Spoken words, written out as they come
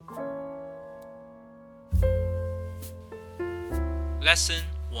Lesson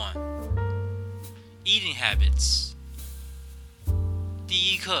 1 Eating Habits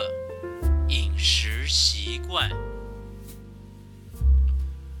第一课饮食习惯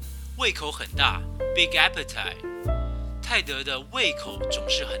胃口很大 Big appetite 泰德的胃口总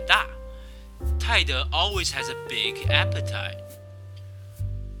是很大泰德 always has a big appetite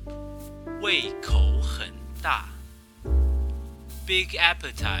胃口很大 Big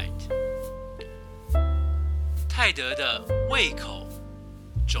appetite 泰德的胃口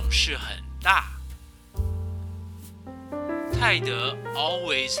总是很大泰德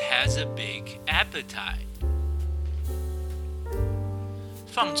always has a big appetite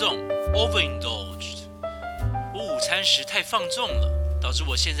放纵 overindulged 我午餐时太放纵了导致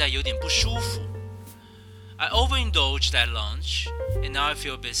我现在有点不舒服 I overindulged at lunch and now I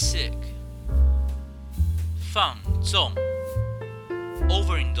feel a bit sick 放纵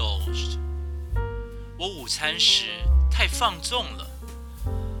overindulged 我午餐时太放纵了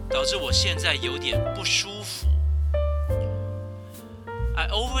导致我现在有点不舒服 I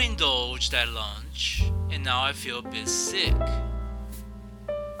overindulged at lunch and now I feel a bit sick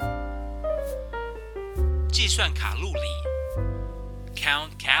计算卡路里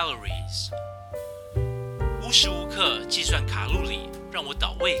Count calories 无时无刻计算卡路里让我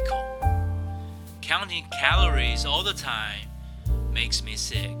倒胃口 Counting calories all the time makes me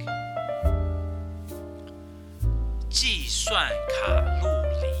sick 计算卡路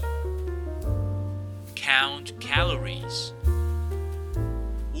里 Count calories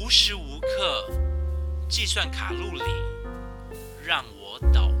无时无刻计算卡路里让我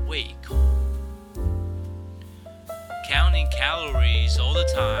倒胃口 Counting calories all the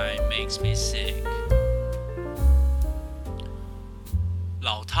time makes me sick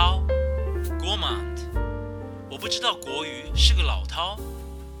老饕 Gourmand 我不知道国语是个老饕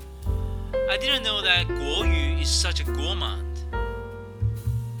I didn't know that 国语 is such a gourmand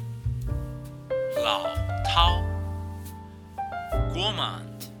老饕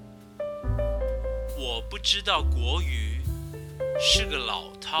Gourmand 我不知道国语是个老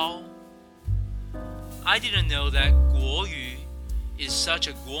饕 I didn't know that 国语 is such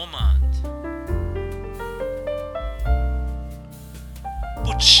a gourmand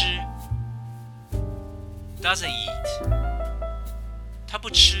不吃 doesn't eat 她不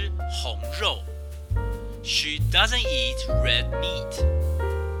吃红肉 She doesn't eat red meat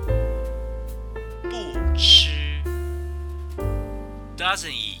不吃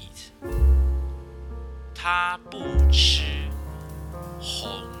doesn't eat 她不吃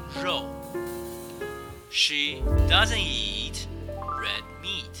红肉 She doesn't eat red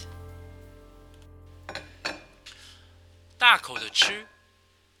meat 大口的吃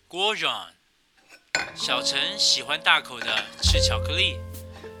Gorgon 小陈喜欢大口的吃巧克力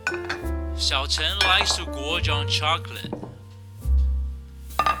小陈 likes to gorge on chocolate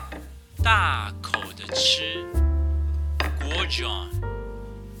大口的吃 gorge on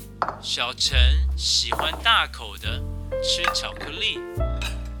小陈喜欢大口的吃巧克力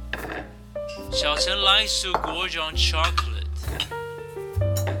小陈 likes to gorge on chocolate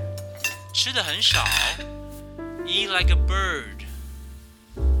吃得很少 eat like a bird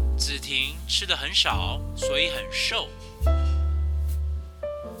子婷吃得很少所以很瘦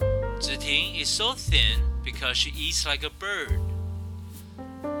子婷 is so thin because she eats like a bird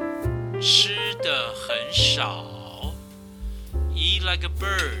吃得很少 eat like a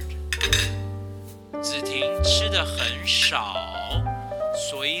bird 子婷吃得很少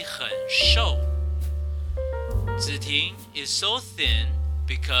所以很瘦子婷 is so thin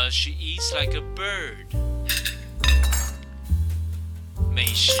because she eats like a bird 美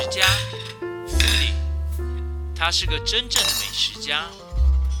食家 foodie 她是个真正的美食家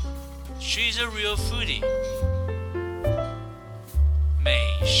She's a real foodie 美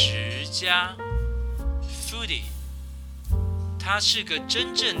食家 foodie 她是个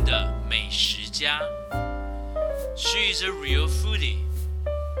真正的美食家 She's a real foodie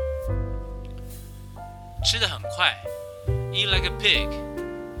吃得很快 Eat like a pig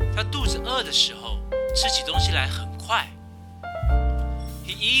她肚子饿的时候吃起东西来很快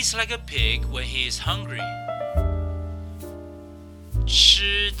He eats like a pig when he is hungry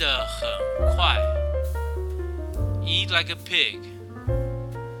吃得很快 Eat like a pig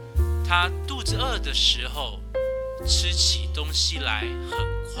他肚子饿的时候吃起东西来很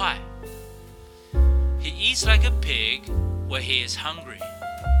快 He eats like a pig when he is hungry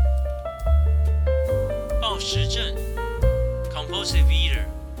暴食症 Compulsive eater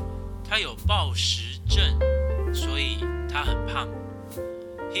他有暴食症所以他很胖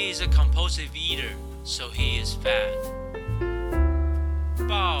He is a compulsive eater, so he is fat.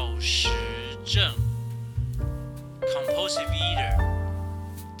 暴食症 compulsive eater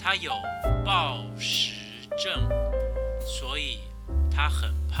他有暴食症，所以他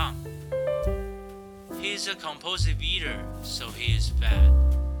很胖。He's a compulsive eater, so he is fat.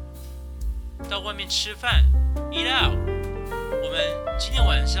 到外面吃饭 ，eat out。我们今天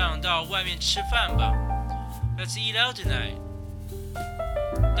晚上到外面吃饭吧。Let's eat out tonight.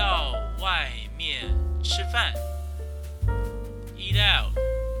 到外面吃饭 ，eat out。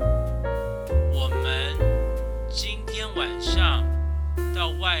我们今天晚上到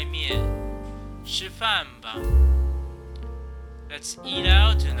外面吃饭吧。Let's eat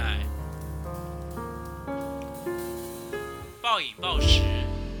out tonight. 暴饮暴食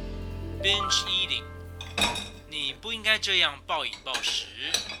 ，binge eating。你不应该这样暴饮暴食。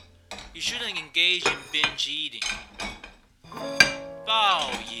You shouldn't engage in binge eating.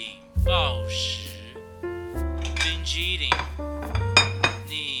 暴饮暴食 ，binge eating。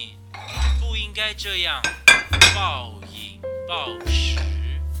你不应该这样暴饮暴食。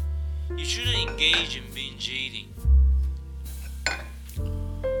You shouldn't engage in binge eating.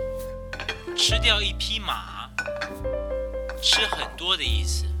 吃掉一匹马，吃很多的意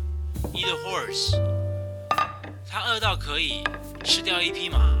思。Eat a horse. 他饿到可以吃掉一匹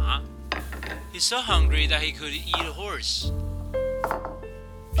马。He's so hungry that he could eat a horse.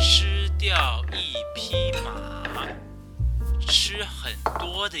 吃掉一匹马，吃很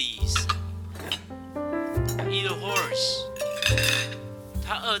多的意思。Eat a horse.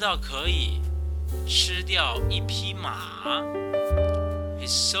 他饿到可以吃掉一匹马。He's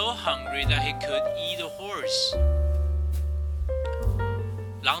so hungry that he could eat a horse.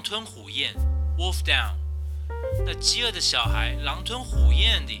 狼吞虎咽 wolf down. 那饥饿的小孩狼吞虎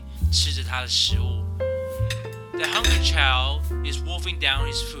咽地吃着他的食物。The hungry child is wolfing down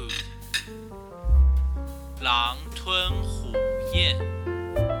his food. 狼吞虎咽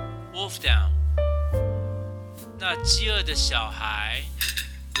wolf down. 那饥饿的小孩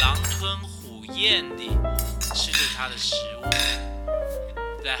狼吞虎咽地吃着他的食物。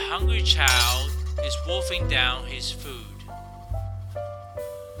The hungry child is wolfing down his food.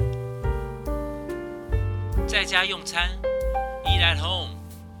 在家用餐 eat at home.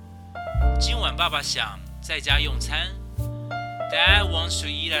 今晚爸爸想在家用餐。Dad wants to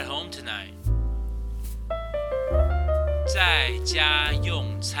eat at home tonight. 在家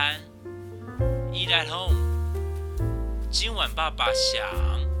用餐 eat at home. 今晚爸爸想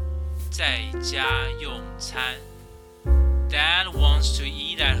在家用餐。Dad wants to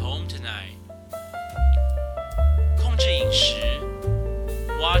eat at home tonight. 控制饮食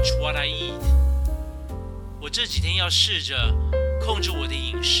watch what I eat. 我这几天要试着控制我的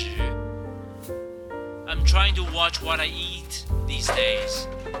饮食。I'm trying to watch what I eat these days.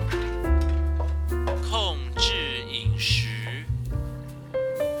 控制饮食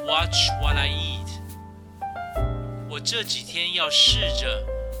watch what I eat. 我这几天要试着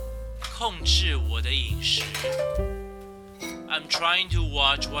控制我的饮食。I'm trying to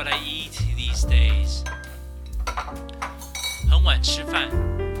watch what I eat these days. 很晚吃饭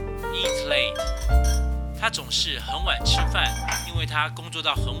eat late. 他总是很晚吃饭，因为他工作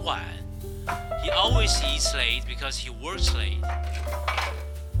到很晚。He always eats late because he works late.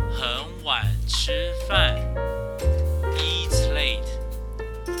 很晚吃饭 eat late.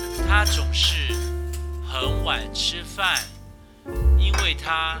 他总是很晚吃饭，因为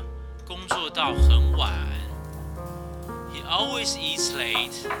他工作到很晚。He always eats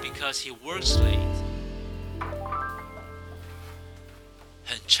late because he works late.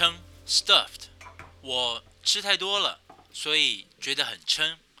 很撑 stuffed. 我吃太多了，所以觉得很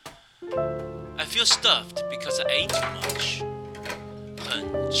撑。I feel stuffed because I ate too much.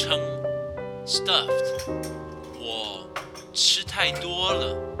 很撑 stuffed. 我吃太多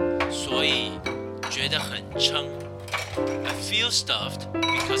了，所以觉得很撑。I feel stuffed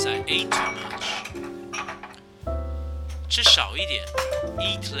because I ate too much. 吃少一点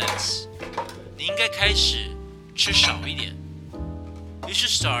eat less. 你应该开始吃少一点。You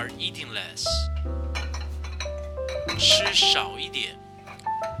should start eating less. 吃少一点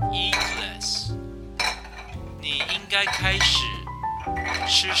eat less. 你应该开始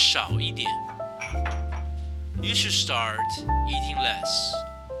吃少一点。You should start eating less.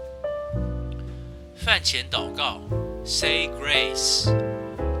 饭前祷告 say grace.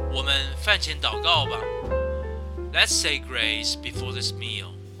 我们饭前祷告吧。Let's say grace before this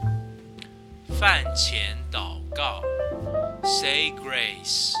meal. 饭前祷告 say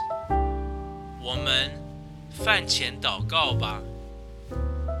grace. 我们饭前祷告吧。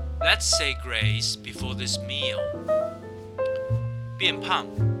Let's say grace before this meal. 变胖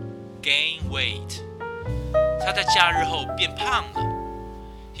gain weight. 他在假日后变胖了。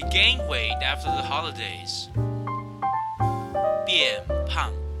He gained weight after the holidays. 变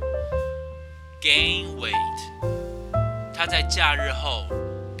胖 gain weight. 他在假日后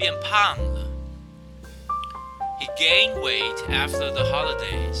变胖了。He gained weight after the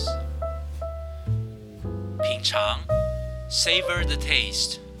holidays. 品尝 savor the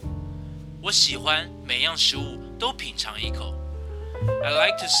taste. 我喜欢每样食物都品尝一口。I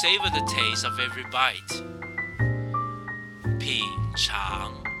like to savor the taste of every bite. 品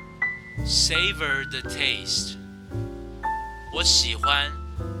尝 savor the taste. 我喜欢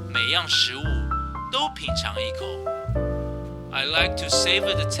每样食物都品尝一口。I like to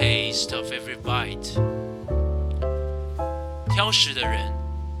savor the taste of every bite. 挑食的人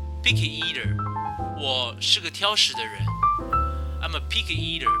picky eater. 我是个挑食的人。I'm a picky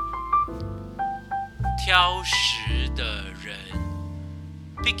eater. 挑食的人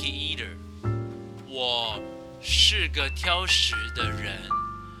picky eater. 我是个挑食的人。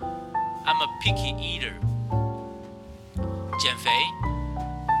I'm a picky eater. 减肥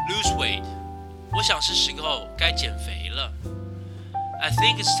lose weight. 我想是时候该减肥了。I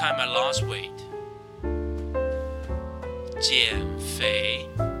think it's time I lost weight. 减肥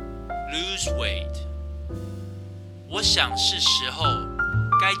lose weight. 我想是时候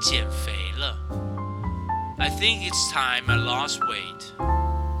该减肥了。I think it's time I lost weight.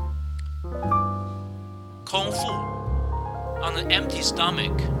 空腹 on an empty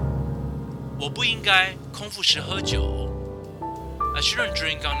stomach. 我不应该空腹时喝酒。I shouldn't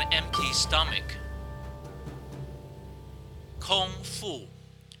drink on an empty stomach. 空腹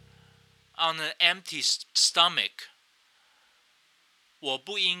on an empty stomach. 我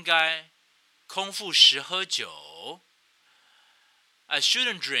不应该空腹时喝酒。I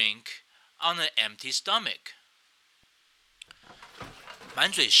shouldn't drink on an empty stomach.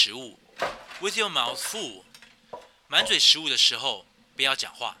 满嘴食物 with your mouth full. 满嘴食物的时候不要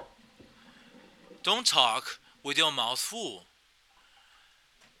讲话。Don't talk with your mouth full.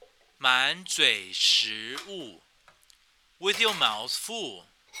 满嘴食物 with your mouth full.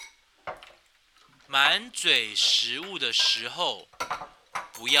 满嘴食物的时候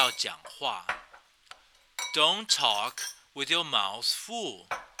不要讲话。Don't talk with your mouth full.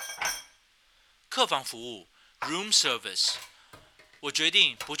 客房服务 room service. 我决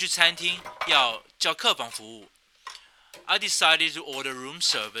定不去餐厅，要叫客房服务。I decided to order room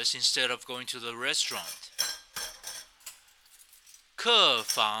service instead of going to the restaurant. 客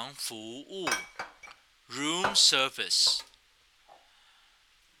房服务 room service.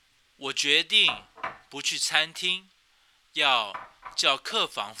 我决定不去餐厅，要叫客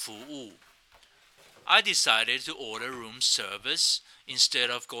房服务。I decided to order room service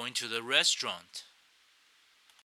instead of going to the restaurant.